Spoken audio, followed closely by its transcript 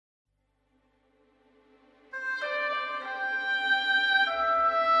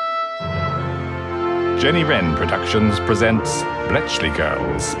Jenny Wren Productions presents Bletchley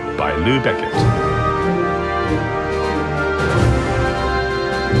Girls by Lou Beckett.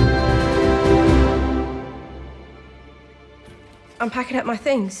 I'm packing up my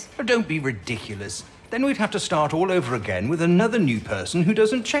things. Oh, don't be ridiculous. Then we'd have to start all over again with another new person who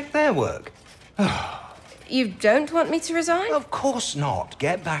doesn't check their work. You don't want me to resign? Of course not.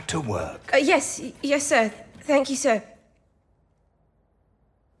 Get back to work. Yes, sir. Thank you, sir.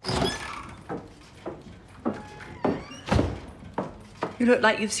 You look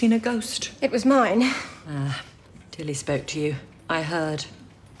like you've seen a ghost. It was mine. Tilly spoke to you. I heard.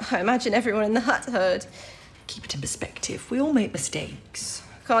 I imagine everyone in the hut heard. Keep it in perspective. We all make mistakes.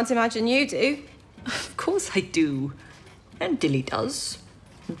 Can't imagine you do. Of course I do. And Dilly does.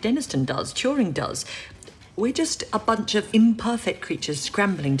 Denniston does. Turing does. We're just a bunch of imperfect creatures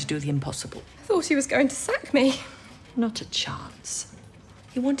scrambling to do the impossible. I thought he was going to sack me. Not a chance.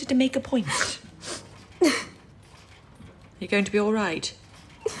 He wanted to make a point. You're going to be all right.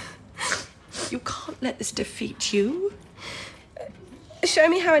 You can't let this defeat you. Show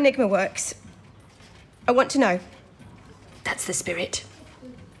me how Enigma works. I want to know. That's the spirit.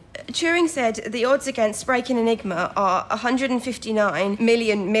 Turing said the odds against breaking Enigma are 159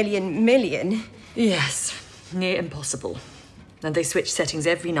 million. Yes, near impossible. And they switch settings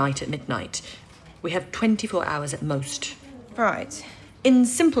every night at midnight. We have 24 hours at most. Right. In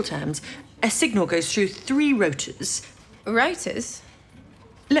simple terms, a signal goes through 3 rotors. Rotors?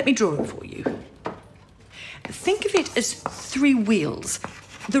 Let me draw it for you. Think of it as 3 wheels.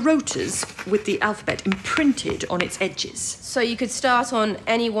 The rotors with the alphabet imprinted on its edges. So you could start on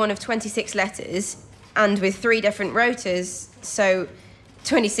any one of 26 letters, and with 3 different rotors, so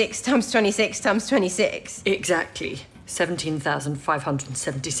 26 times 26 times 26. Exactly.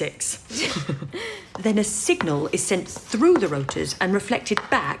 17,576. Then a signal is sent through the rotors and reflected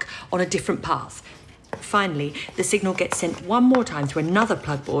back on a different path. Finally, the signal gets sent one more time through another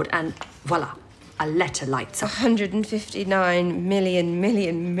plug board and voila, a letter lights up. 159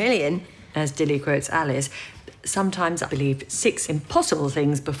 million. As Dilly quotes Alice, sometimes I believe 6 impossible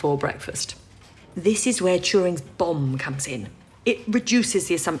things before breakfast. This is where Turing's bomb comes in. It reduces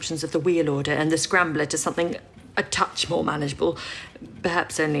the assumptions of the wheel order and the scrambler to something a touch more manageable,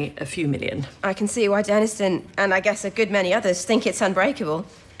 perhaps only a few million. I can see why Denniston, and I guess a good many others, think it's unbreakable.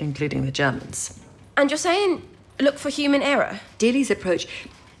 Including the Germans. And you're saying look for human error? Dilly's approach,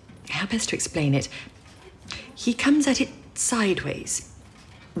 how best to explain it? He comes at it sideways.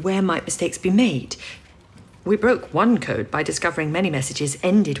 Where might mistakes be made? We broke one code by discovering many messages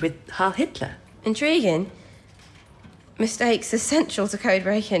ended with Heil Hitler. Intriguing. Mistakes essential to code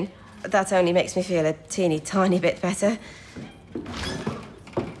breaking. That only makes me feel a teeny tiny bit better.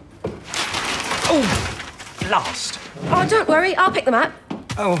 Oh, blast. Oh, don't worry, I'll pick them up.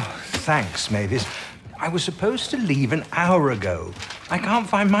 Oh, thanks, Mavis. I was supposed to leave an hour ago. I can't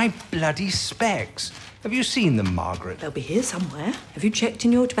find my bloody specs. Have you seen them, Margaret? They'll be here somewhere. Have you checked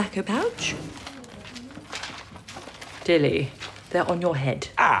in your tobacco pouch? Dilly, they're on your head.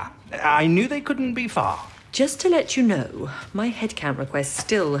 Ah, I knew they couldn't be far. Just to let you know, my head count requests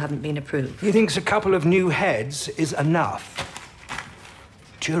still haven't been approved. He thinks a couple of new heads is enough.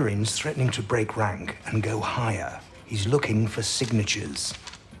 Turing's threatening to break rank and go higher. He's looking for signatures.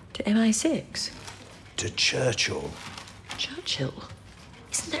 To MI6? To Churchill. Churchill?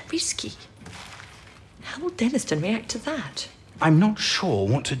 Isn't that risky? How will Denniston react to that? I'm not sure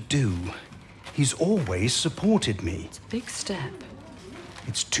what to do. He's always supported me. It's a big step.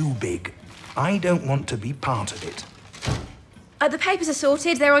 It's too big. I don't want to be part of it. The papers are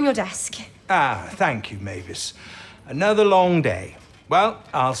sorted, they're on your desk. Ah, thank you, Mavis. Another long day. Well,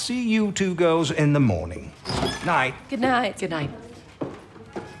 I'll see you 2 girls in the morning. Night. Good night. Good night.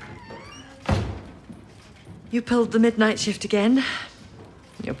 You pulled the midnight shift again.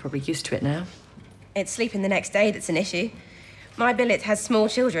 You're probably used to it now. It's sleeping the next day that's an issue. My billet has small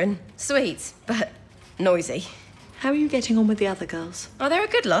children. Sweet, but noisy. How are you getting on with the other girls? Oh, they're a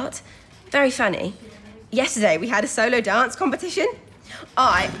good lot. Very funny. Yesterday we had a solo dance competition.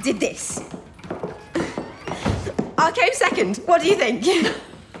 I did this. I came second. What do you think?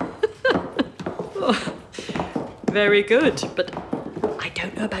 Very good, but I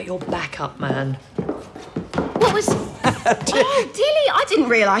don't know about your backup, man. What was... Oh, Dilly, I didn't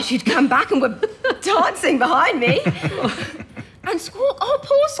realise you'd come back and were dancing behind me. And Squawk, oh,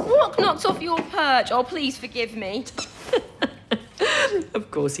 poor Squawk knocks off your perch. Oh, please forgive me.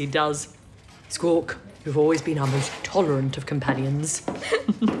 Of course he does. Squawk, you've always been our most tolerant of companions.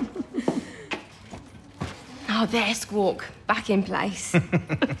 Oh, there's Squawk, back in place.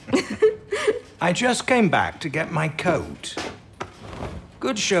 I just came back to get my coat.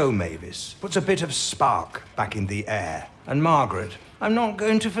 Good show, Mavis. Puts a bit of spark back in the air. And Margaret, I'm not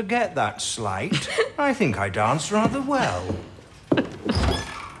going to forget that slight. I think I danced rather well.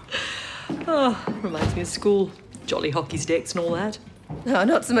 Oh, reminds me of school. Jolly hockey sticks and all that. Oh,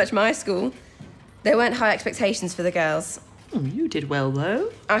 not so much my school. There weren't high expectations for the girls. You did well,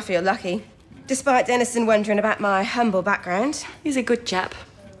 though. I feel lucky. Despite Denison wondering about my humble background. He's a good chap.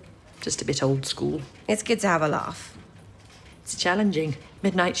 Just a bit old school. It's good to have a laugh. It's challenging.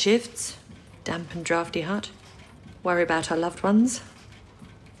 Midnight shifts, damp and drafty hut. Worry about our loved ones.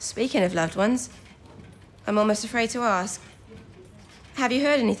 Speaking of loved ones, I'm almost afraid to ask. Have you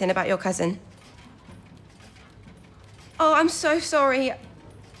heard anything about your cousin? Oh, I'm so sorry.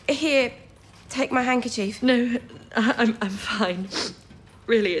 Here, take my handkerchief. No, I'm fine.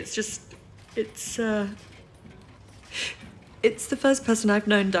 Really, it's the first person I've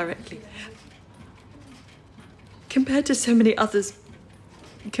known directly. Compared to so many others,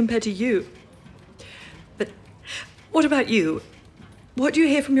 compared to you. But what about you? What do you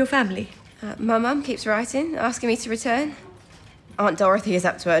hear from your family? My mum keeps writing, asking me to return. Aunt Dorothy is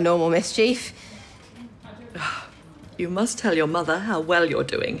up to her normal mischief. You must tell your mother how well you're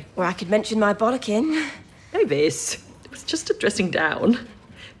doing. Or I could mention my bollocking. Mavis, it was just a dressing down.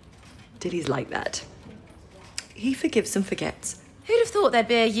 Dilly's like that. He forgives and forgets. Who'd have thought there'd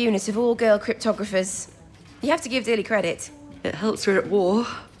be a unit of all-girl cryptographers? You have to give Dilly credit. It helps we're at war.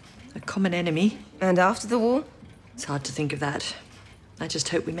 A common enemy. And after the war? It's hard to think of that. I just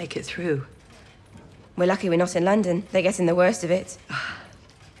hope we make it through. We're lucky we're not in London. They're getting the worst of it.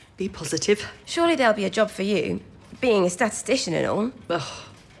 Be positive. Surely there'll be a job for you, being a statistician and all. Ugh,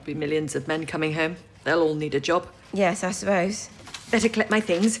 be millions of men coming home. They'll all need a job. Yes, I suppose. Better collect my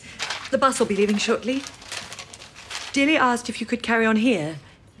things. The bus will be leaving shortly. Dilly asked if you could carry on here.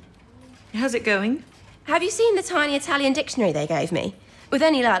 How's it going? Have you seen the tiny Italian dictionary they gave me? With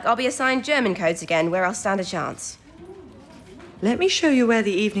any luck, I'll be assigned German codes again, where I'll stand a chance. Let me show you where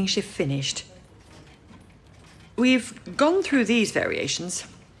the evening shift finished. We've gone through these variations.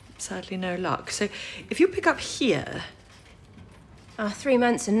 Sadly, no luck. So if you pick up here... 3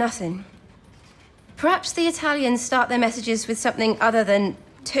 months and nothing. Perhaps the Italians start their messages with something other than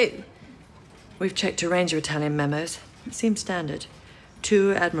to. We've checked a range of Italian memos. It seems standard.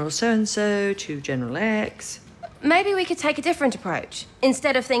 To Admiral so-and-so, to General X. Maybe we could take a different approach.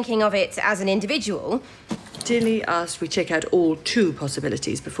 Instead of thinking of it as an individual... Dilly asked we check out all 2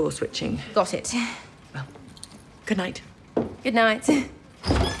 possibilities before switching. Got it. Well, good night. Good night.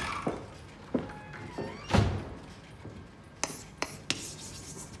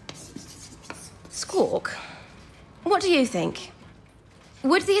 Squawk, what do you think?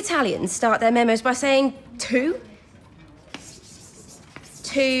 Would the Italians start their memos by saying to?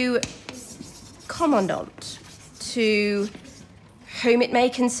 To Commandant? To whom it may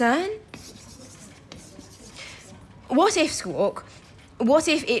concern? What if, Squawk, what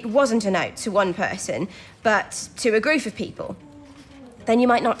if it wasn't a note to one person, but to a group of people? Then you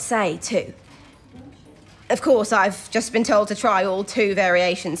might not say to. Of course, I've just been told to try all 2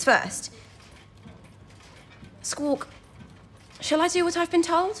 variations first. Squawk, shall I do what I've been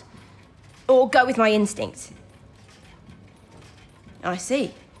told? Or go with my instinct? I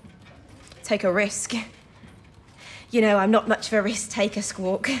see. Take a risk. You know, I'm not much of a risk taker,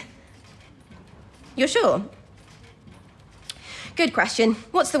 Squawk. You're sure? Good question.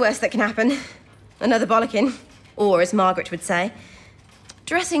 What's the worst that can happen? Another bollocking. Or, as Margaret would say,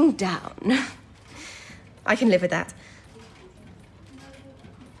 dressing down. I can live with that.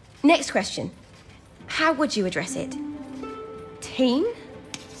 Next question. How would you address it? Teen?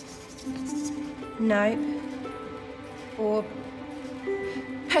 No. Or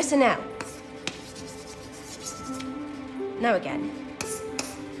personnel? No again.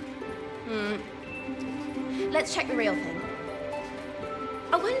 Let's check the real thing.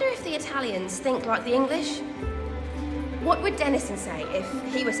 I wonder if the Italians think like the English. What would Denison say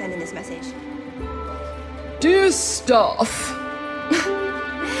if he were sending this message? Dear staff.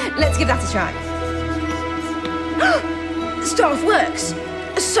 Let's give that a try. Staff works.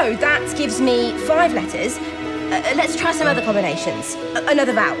 So that gives me 5 letters. Let's try some other combinations.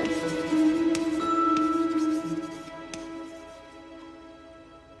 Another vowel.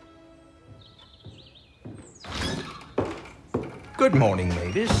 Good morning,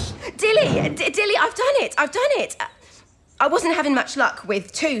 Mavis. Dilly, Dilly, I've done it. I wasn't having much luck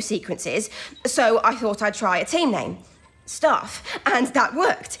with 2 sequences, so I thought I'd try a team name. Staff. And that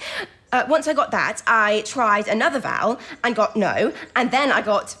worked. Once I got that, I tried another vowel and got no, and then I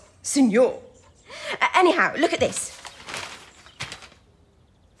got signor. Anyhow, look at this.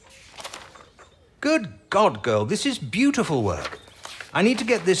 Good God, girl, this is beautiful work. I need to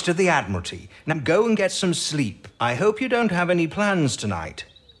get this to the Admiralty. Now go and get some sleep. I hope you don't have any plans tonight.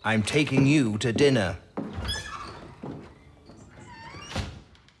 I'm taking you to dinner.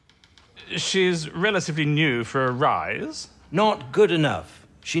 She's relatively new for a rise. Not good enough.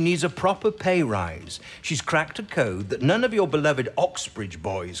 She needs a proper pay rise. She's cracked a code that none of your beloved Oxbridge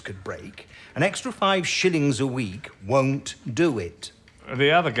boys could break. An extra 5 shillings a week won't do it.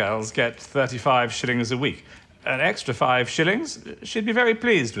 The other girls get 35 shillings a week. An extra 5 shillings? She'd be very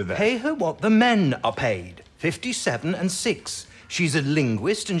pleased with that. Pay her what the men are paid. 57 and 6. She's a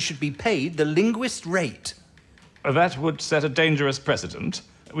linguist and should be paid the linguist rate. That would set a dangerous precedent.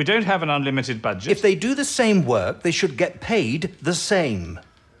 We don't have an unlimited budget. If they do the same work, they should get paid the same.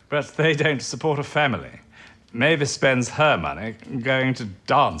 But they don't support a family. Mavis spends her money going to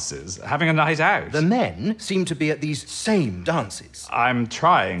dances, having a night out. The men seem to be at these same dances. I'm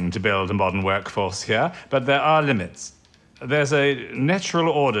trying to build a modern workforce here, but there are limits. There's a natural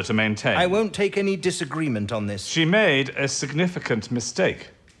order to maintain. I won't take any disagreement on this. She made a significant mistake.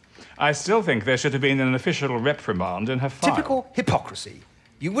 I still think there should have been an official reprimand in her file. Typical hypocrisy.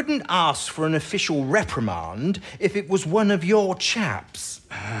 You wouldn't ask for an official reprimand if it was one of your chaps.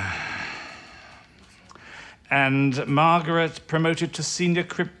 And Margaret promoted to senior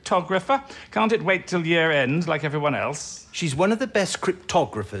cryptographer? Can't it wait till year end like everyone else? She's one of the best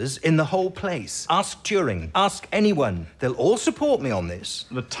cryptographers in the whole place. Ask Turing. Ask anyone. They'll all support me on this.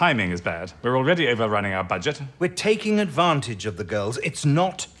 The timing is bad. We're already overrunning our budget. We're taking advantage of the girls. It's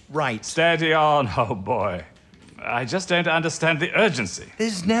not right. Steady on, oh boy. I just don't understand the urgency.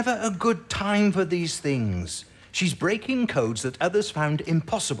 There's never a good time for these things. She's breaking codes that others found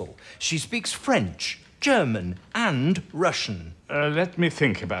impossible. She speaks French, German, and Russian. Let me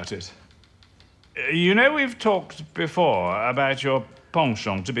think about it. You know, we've talked before about your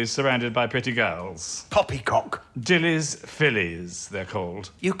penchant to be surrounded by pretty girls. Poppycock. Dillies fillies, they're called.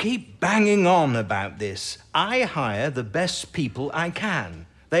 You keep banging on about this. I hire the best people I can.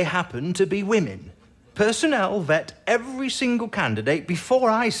 They happen to be women. Personnel vet every single candidate before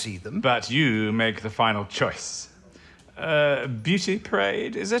I see them. But you make the final choice. Beauty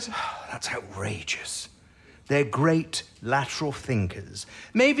parade, is it? That's outrageous. They're great lateral thinkers.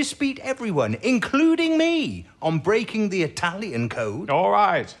 Mavis beat everyone, including me, on breaking the Italian code. All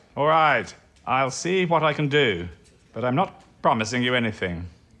right. I'll see what I can do. But I'm not promising you anything.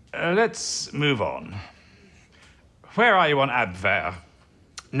 Let's move on. Where are you on Abwehr?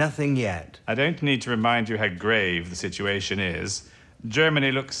 Nothing yet. I don't need to remind you how grave the situation is.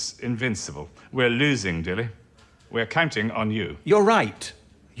 Germany looks invincible. We're losing, Dilly. We're counting on you. You're right.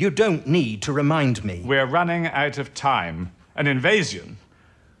 You don't need to remind me. We're running out of time. An invasion?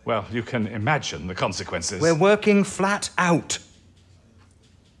 Well, you can imagine the consequences. We're working flat out.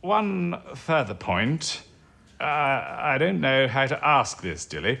 One further point. I don't know how to ask this,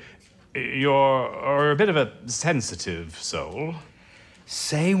 Dilly. You're a bit of a sensitive soul.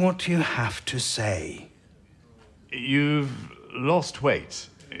 Say what you have to say. You've lost weight.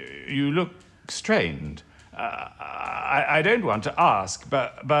 You look strained. I don't want to ask,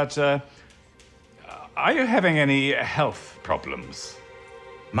 but are you having any health problems?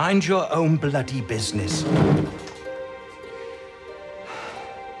 Mind your own bloody business.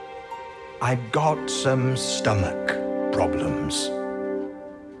 I've got some stomach problems.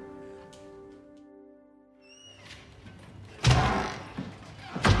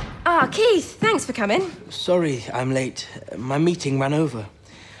 Ah, Keith, thanks for coming. Sorry, I'm late. My meeting ran over.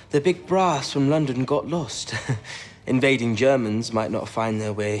 The big brass from London got lost. Invading Germans might not find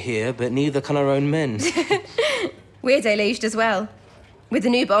their way here, but neither can our own men. We're deluged as well. With the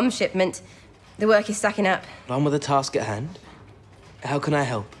new bomb shipment, the work is stacking up. On with the task at hand. How can I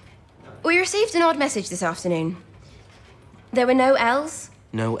help? We received an odd message this afternoon. There were no L's.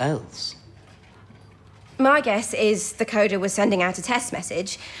 No L's. My guess is the coder was sending out a test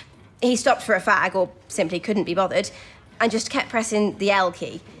message. He stopped for a fag, or simply couldn't be bothered, and just kept pressing the L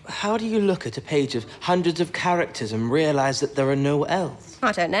key. How do you look at a page of hundreds of characters and realise that there are no L's?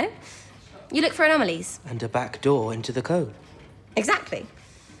 I don't know. You look for anomalies. And a back door into the code. Exactly.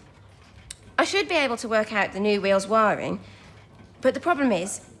 I should be able to work out the new wheel's wiring, but the problem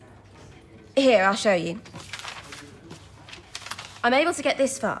is... Here, I'll show you. I'm able to get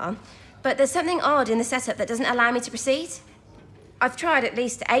this far, but there's something odd in the setup that doesn't allow me to proceed. I've tried at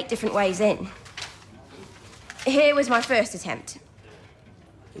least 8 different ways in. Here was my first attempt.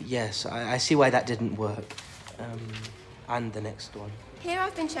 Yes, I see why that didn't work. And the next one. Here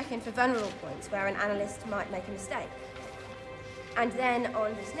I've been checking for vulnerable points where an analyst might make a mistake. And then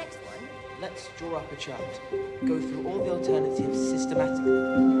on this next one... Let's draw up a chart. Go through all the alternatives systematically.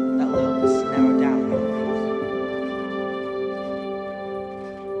 That'll help us narrow down on things.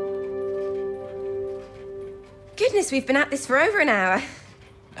 goodness, we've been at this for over an hour.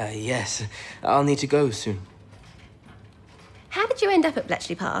 Yes. I'll need to go soon. How did you end up at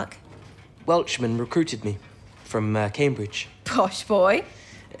Bletchley Park? Welchman recruited me from Cambridge. Posh boy.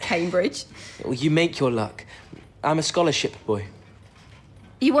 Cambridge. Well, you make your luck. I'm a scholarship boy.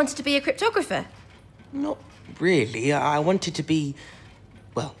 You wanted to be a cryptographer? Not really. I wanted to be...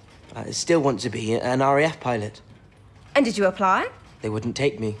 Well, I still want to be an RAF pilot. And did you apply? They wouldn't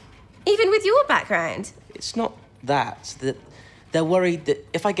take me. Even with your background? It's not that. They're worried that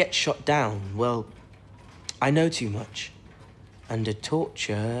if I get shot down, well, I know too much. Under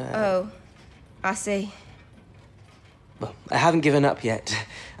torture... Oh, I see. Well, I haven't given up yet.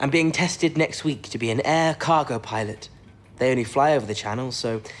 I'm being tested next week to be an air cargo pilot. They only fly over the channel,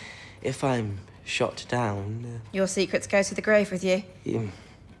 so if I'm shot down... Your secrets go to the grave with you. Yeah.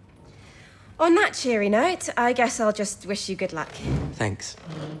 On that cheery note, I guess I'll just wish you good luck. Thanks.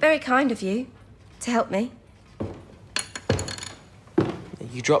 Very kind of you to help me.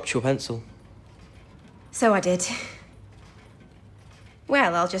 You dropped your pencil. So I did.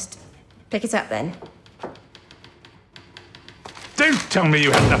 Well, I'll just pick it up then. Don't tell me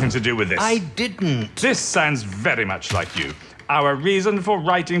you had nothing to do with this. I didn't. This sounds very much like you. Our reason for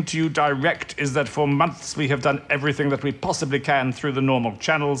writing to you direct is that for months we have done everything that we possibly can through the normal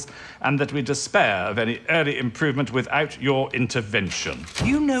channels, and that we despair of any early improvement without your intervention.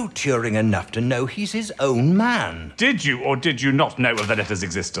 You know Turing enough to know he's his own man. Did you or did you not know of the letter's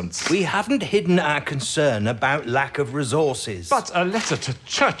existence? We haven't hidden our concern about lack of resources. But a letter to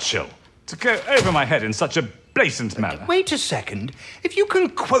Churchill, to go over my head in such a blatant manner. Wait a second. If you can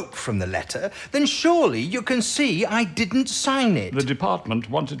quote from the letter, then surely you can see I didn't sign it. The department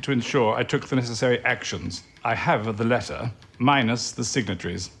wanted to ensure I took the necessary actions. I have the letter, minus the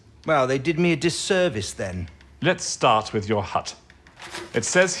signatories. Well, they did me a disservice then. Let's start with your hut. It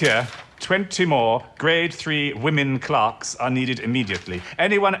says here, 20 more Grade 3 women clerks are needed immediately.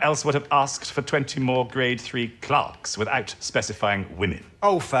 Anyone else would have asked for 20 more Grade 3 clerks without specifying women.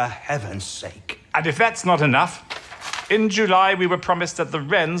 Oh, for heaven's sake. And if that's not enough, in July we were promised that the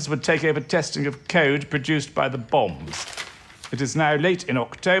Wrens would take over testing of code produced by the bombs. It is now late in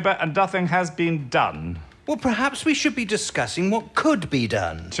October and nothing has been done. Well, perhaps we should be discussing what could be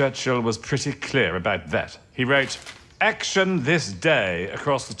done. Churchill was pretty clear about that. He wrote, "Action this day"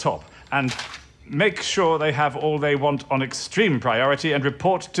 across the top, and make sure they have all they want on extreme priority and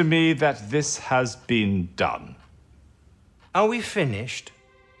report to me that this has been done. Are we finished?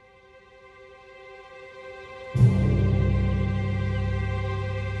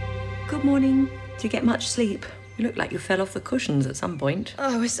 Good morning. Did you get much sleep? You look like you fell off the cushions at some point.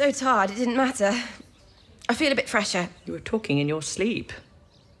 Oh, I was so tired, it didn't matter. I feel a bit fresher. You were talking in your sleep.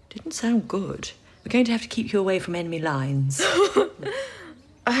 Didn't sound good. We're going to have to keep you away from enemy lines.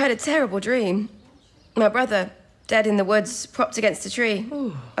 I had a terrible dream. My brother, dead in the woods, propped against a tree.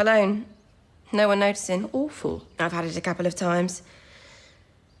 Ooh. Alone. No one noticing. Awful. I've had it a couple of times.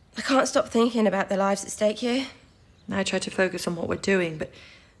 I can't stop thinking about the lives at stake here. I try to focus on what we're doing, but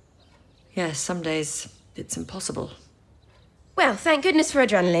yes, some days it's impossible. Well, thank goodness for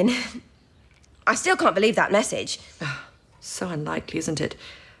adrenaline. I still can't believe that message. So unlikely, isn't it?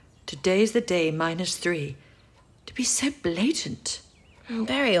 Today's the day -3. To be so blatant.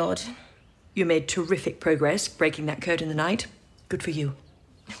 Very odd. You made terrific progress breaking that code in the night. Good for you.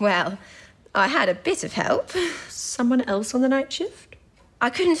 Well, I had a bit of help. Someone else on the night shift? I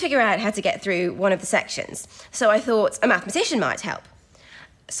couldn't figure out how to get through one of the sections, so I thought a mathematician might help.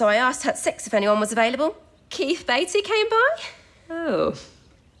 So I asked Hut 6 if anyone was available. Keith Beatty came by. Oh,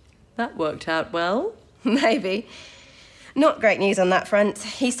 that worked out well. Maybe. Not great news on that front.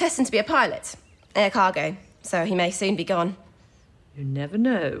 He's testing to be a pilot, air cargo, so he may soon be gone. You never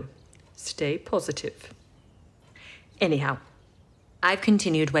know. Stay positive. Anyhow, I've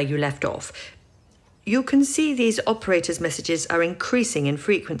continued where you left off. You can see these operators' messages are increasing in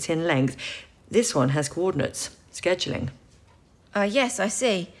frequency and length. This one has coordinates, scheduling. Yes, I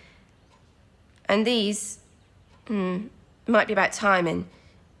see. And these, might be about timing.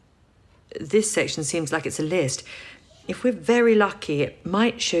 This section seems like it's a list. If we're very lucky, it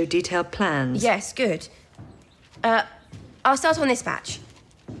might show detailed plans. Yes, good. I'll start on this batch.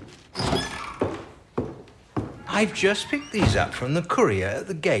 I've just picked these up from the courier at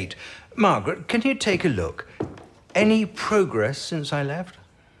the gate. Margaret, can you take a look? Any progress since I left?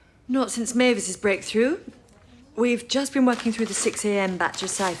 Not since Mavis's breakthrough. We've just been working through the 6 a.m. batch of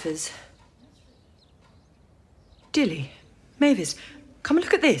ciphers. Dilly, Mavis, come and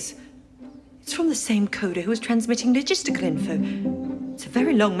look at this. It's from the same coder who was transmitting logistical info. It's a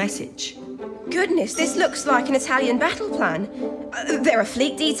very long message. Goodness, this looks like an Italian battle plan. There are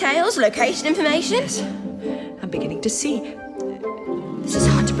fleet details, location information. Yes, and beginning to see. This is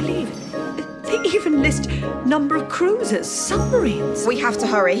hard to believe. They even list number of cruisers, submarines. We have to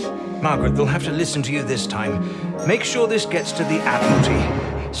hurry. Margaret, they'll have to listen to you this time. Make sure this gets to the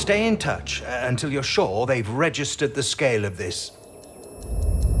Admiralty. Stay in touch until you're sure they've registered the scale of this.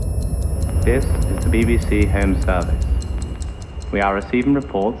 This is the BBC Home Service. We are receiving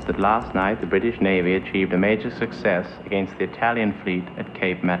reports that last night the British Navy achieved a major success against the Italian fleet at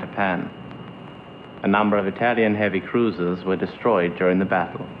Cape Matapan. A number of Italian heavy cruisers were destroyed during the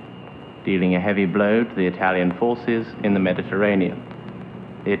battle, dealing a heavy blow to the Italian forces in the Mediterranean.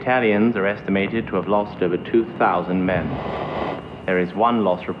 The Italians are estimated to have lost over 2,000 men. There is one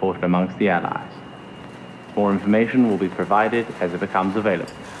loss reported amongst the Allies. More information will be provided as it becomes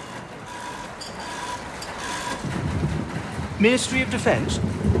available. Ministry of Defence?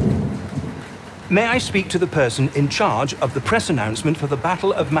 May I speak to the person in charge of the press announcement for the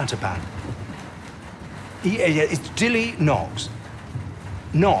Battle of Matapan? Yeah, it's Dilly Knox.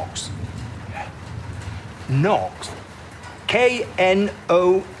 Knox. Knox.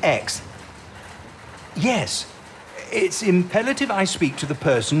 K-N-O-X. Yes. It's imperative I speak to the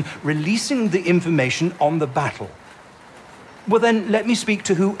person releasing the information on the battle. Well, then, let me speak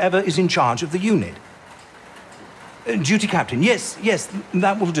to whoever is in charge of the unit. Duty captain. Yes,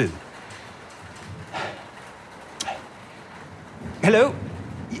 that will do. Hello?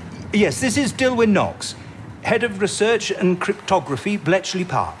 Yes, this is Dilwyn Knox, Head of Research and Cryptography, Bletchley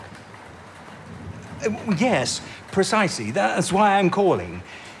Park. Yes, precisely. That's why I'm calling.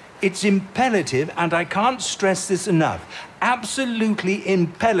 It's imperative, and I can't stress this enough, absolutely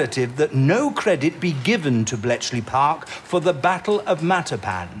imperative that no credit be given to Bletchley Park for the Battle of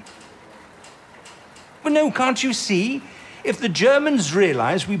Matapan. Well, no, can't you see? If the Germans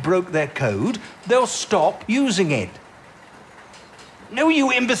realize we broke their code, they'll stop using it. No,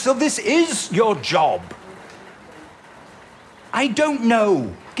 you imbecile, this is your job. I don't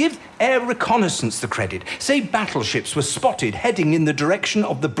know. Give air reconnaissance the credit. Say battleships were spotted heading in the direction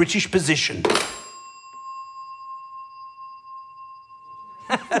of the British position.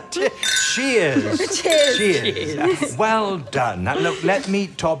 Cheers. Cheers. Well done. Now, look, let me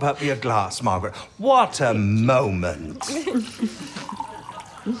top up your glass, Margaret. What a moment.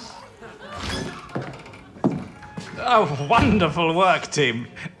 Oh, wonderful work, team.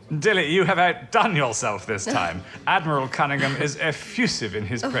 Dilly, you have outdone yourself this time. Admiral Cunningham is effusive in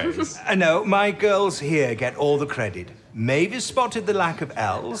his praise. No, my girls here get all the credit. Mavis spotted the lack of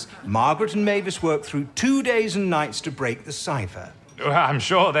L's. Margaret and Mavis worked through 2 days and nights to break the cipher. Well, I'm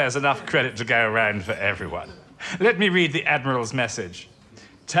sure there's enough credit to go around for everyone. Let me read the Admiral's message.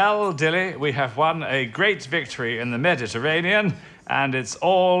 Tell Dilly we have won a great victory in the Mediterranean, and it's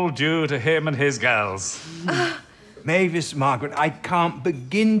all due to him and his girls. Mavis, Margaret, I can't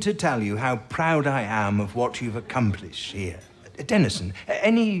begin to tell you how proud I am of what you've accomplished here. Dennison,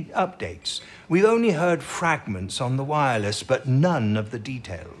 any updates? We've only heard fragments on the wireless, but none of the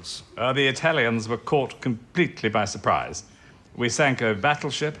details. The Italians were caught completely by surprise. We sank a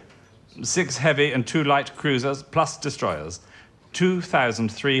battleship, 6 heavy and 2 light cruisers, plus destroyers.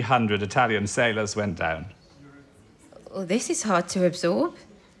 2,300 Italian sailors went down. Well, this is hard to absorb.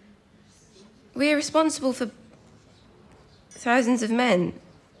 We're responsible for thousands of men.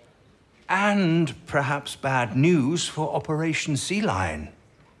 And perhaps bad news for Operation Sea Lion.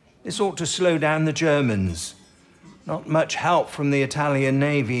 This ought to slow down the Germans. Not much help from the Italian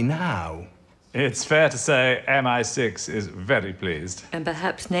Navy now. It's fair to say MI6 is very pleased. And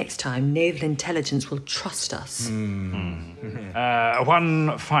perhaps next time naval intelligence will trust us. One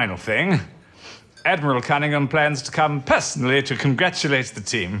final thing. Admiral Cunningham plans to come personally to congratulate the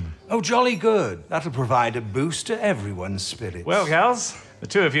team. Oh, jolly good. That'll provide a boost to everyone's spirits. Well, gals, the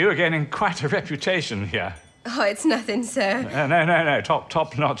two of you are gaining quite a reputation here. Oh, it's nothing, sir. No.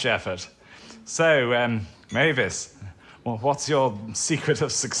 Top-notch effort. So, Mavis, well, what's your secret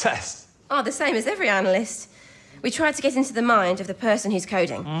of success? Oh, the same as every analyst. We try to get into the mind of the person who's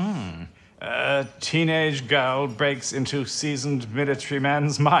coding. A teenage girl breaks into seasoned military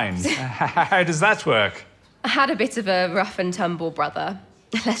man's mind. How does that work? I had a bit of a rough and tumble brother.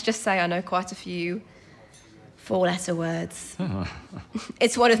 Let's just say I know quite a few 4-letter words.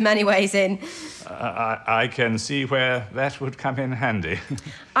 It's one of many ways in. I can see where that would come in handy.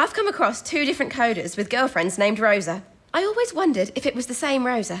 I've come across 2 different coders with girlfriends named Rosa. I always wondered if it was the same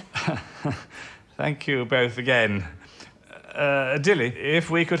Rosa. Thank you both again. Dilly, if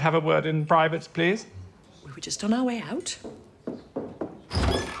we could have a word in private, please. We were just on our way out.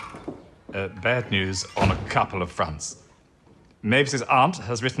 Bad news on a couple of fronts. Mavis's aunt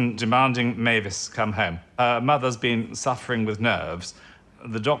has written demanding Mavis come home. Her mother's been suffering with nerves.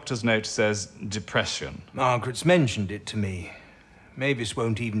 The doctor's note says depression. Margaret's mentioned it to me. Mavis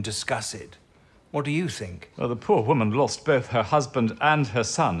won't even discuss it. What do you think? Well, the poor woman lost both her husband and her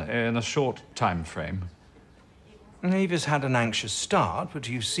son in a short time frame. Mavis had an anxious start, but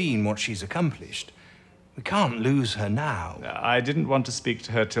you've seen what she's accomplished. We can't lose her now. I didn't want to speak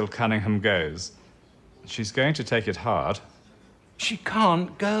to her till Cunningham goes. She's going to take it hard. She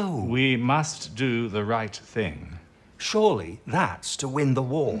can't go. We must do the right thing. Surely that's to win the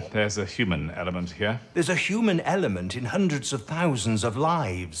war. There's a human element here. There's a human element in hundreds of thousands of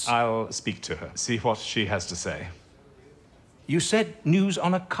lives. I'll speak to her, see what she has to say. You said news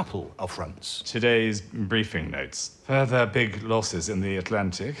on a couple of fronts. Today's briefing notes. Further big losses in the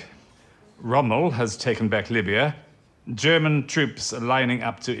Atlantic. Rommel has taken back Libya. German troops are lining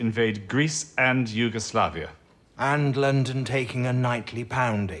up to invade Greece and Yugoslavia. And London taking a nightly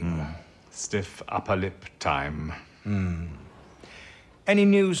pounding. Stiff upper lip time. Any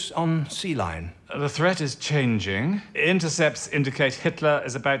news on Sea Lion? The threat is changing. Intercepts indicate Hitler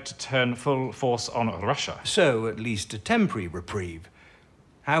is about to turn full force on Russia. So, at least a temporary reprieve.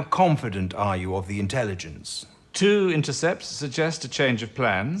 How confident are you of the intelligence? 2 intercepts suggest a change of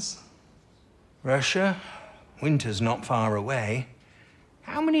plans. Russia? Winter's not far away.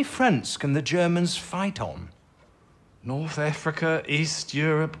 How many fronts can the Germans fight on? North Africa, East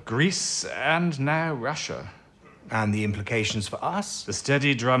Europe, Greece, and now Russia. And the implications for us? The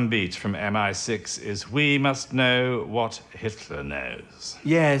steady drumbeat from MI6 is we must know what Hitler knows.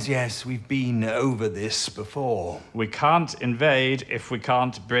 Yes, we've been over this before. We can't invade if we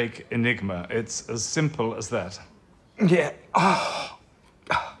can't break Enigma. It's as simple as that. Yeah.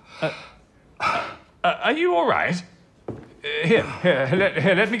 Are you all right? Here,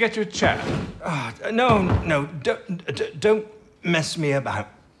 let me get you a chair. No, don't mess me about.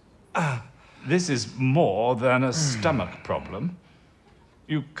 This is more than a stomach problem.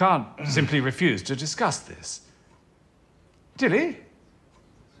 You can't simply refuse to discuss this. Dilly,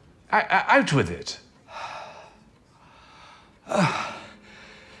 out with it.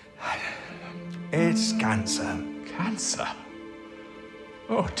 It's cancer. Cancer?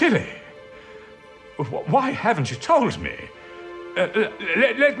 Oh, Dilly. Why haven't you told me?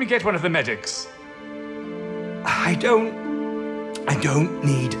 Let me get one of the medics. I don't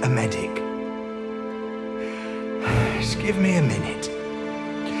need a medic. Just give me a minute.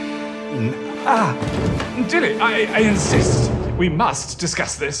 Dilly, I insist. We must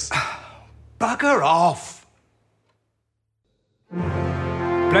discuss this. Bugger off!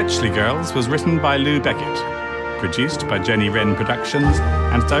 Bletchley Girls was written by Lou Beckett, produced by Jenny Wren Productions,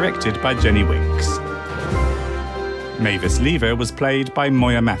 and directed by Jenny Winks. Mavis Lever was played by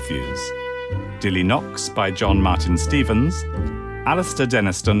Moya Matthews, Dilly Knox by John Martin Stevens, Alistair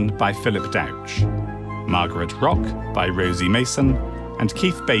Denniston by Philip Douch, Margaret Rock by Rosie Mason, and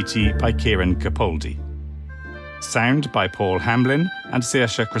Keith Beattie by Kieran Capaldi. Sound by Paul Hamlin and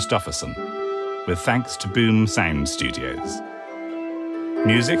Saoirse Christopherson, with thanks to Boom Sound Studios.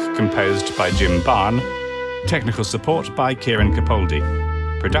 Music composed by Jim Barn, technical support by Kieran Capaldi,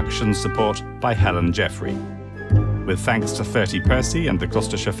 production support by Helen Jeffrey. With thanks to 30 Percy and the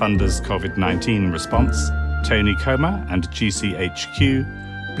Gloucestershire Funders COVID-19 response, Tony Comer and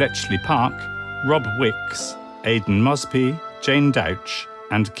GCHQ, Bletchley Park, Rob Wicks, Aidan Mosby, Jane Douch,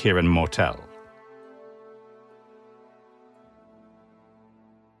 and Kieran Mortell.